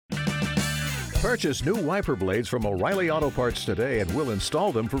Purchase new wiper blades from O'Reilly Auto Parts today and we'll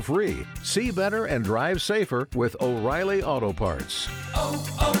install them for free. See better and drive safer with O'Reilly Auto Parts.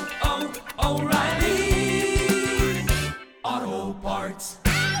 O'Reilly Auto Parts.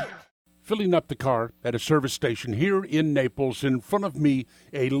 Filling up the car at a service station here in Naples. In front of me,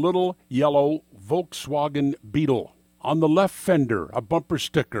 a little yellow Volkswagen Beetle. On the left fender, a bumper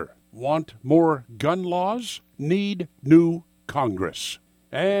sticker. Want more gun laws? Need new Congress.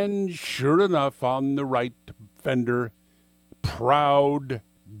 And sure enough, on the right fender, proud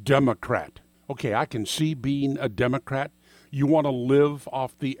Democrat. Okay, I can see being a Democrat. You want to live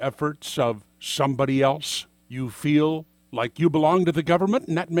off the efforts of somebody else. You feel like you belong to the government,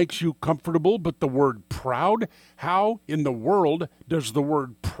 and that makes you comfortable. But the word proud, how in the world does the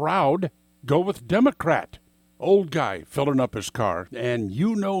word proud go with Democrat? Old guy filling up his car, and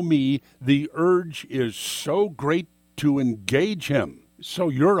you know me, the urge is so great to engage him. So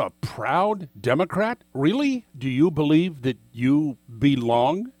you're a proud Democrat? Really? Do you believe that you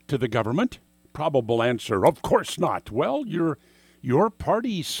belong to the government? Probable answer, of course not. Well, your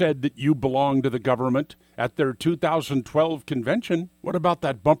party said that you belong to the government at their 2012 convention. What about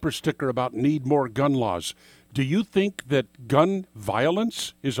that bumper sticker about need more gun laws? Do you think that gun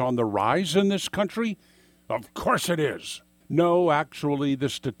violence is on the rise in this country? Of course it is. No, actually, the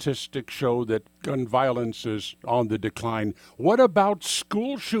statistics show that gun violence is on the decline. What about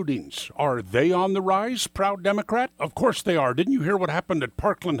school shootings? Are they on the rise, proud Democrat? Of course they are. Didn't you hear what happened at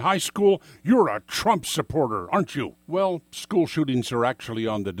Parkland High School? You're a Trump supporter, aren't you? Well, school shootings are actually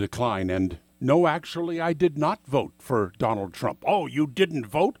on the decline, and no, actually, I did not vote for Donald Trump. Oh, you didn't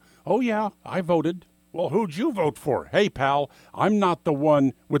vote? Oh, yeah, I voted. Well, who'd you vote for? Hey, pal, I'm not the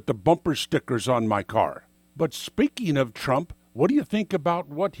one with the bumper stickers on my car. But speaking of Trump, what do you think about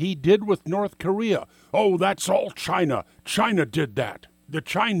what he did with North Korea? Oh, that's all China. China did that. The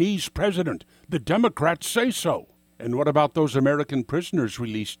Chinese president. The Democrats say so. And what about those American prisoners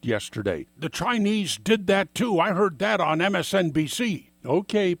released yesterday? The Chinese did that too. I heard that on MSNBC.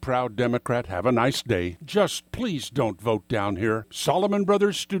 Okay, proud Democrat, have a nice day. Just please don't vote down here. Solomon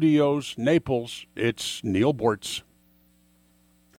Brothers Studios, Naples. It's Neil Bortz.